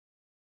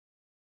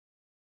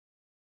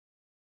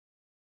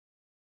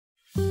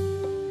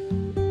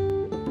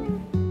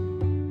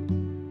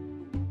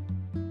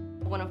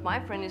one of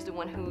my friends is the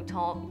one who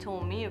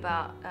told me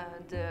about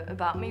the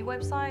About Me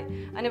website.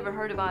 I never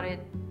heard about it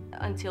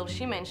until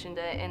she mentioned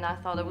it, and I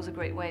thought it was a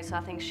great way. So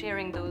I think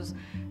sharing those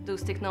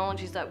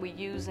technologies that we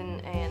use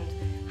and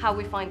how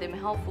we find them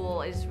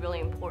helpful is really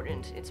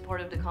important. It's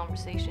part of the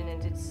conversation,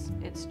 and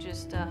it's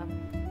just a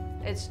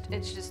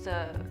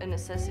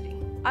necessity.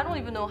 I don't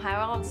even know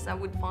how else I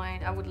would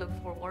look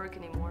for work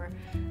anymore.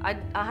 I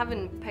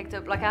haven't picked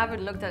up, like I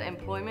haven't looked at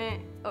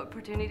employment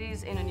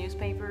opportunities in a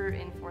newspaper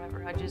in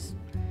forever.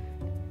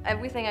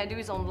 Everything I do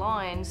is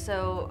online,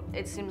 so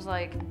it seems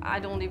like I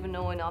don't even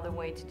know another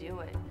way to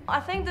do it. I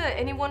think that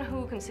anyone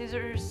who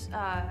considers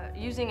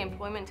using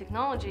employment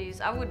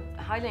technologies, I would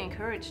highly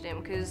encourage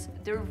them because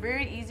they're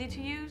very easy to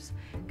use,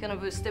 kind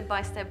of a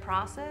step-by-step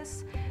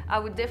process. I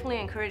would definitely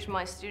encourage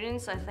my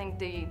students. I think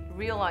they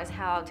realize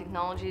how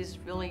technology is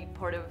really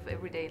part of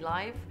everyday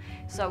life,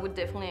 so I would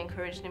definitely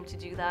encourage them to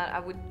do that. I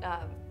would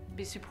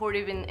be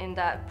supportive in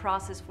that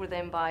process for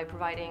them by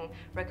providing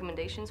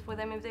recommendations for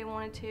them if they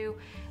wanted to.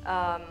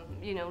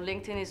 You know,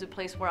 LinkedIn is a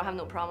place where I have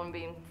no problem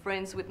being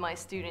friends with my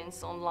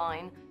students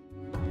online.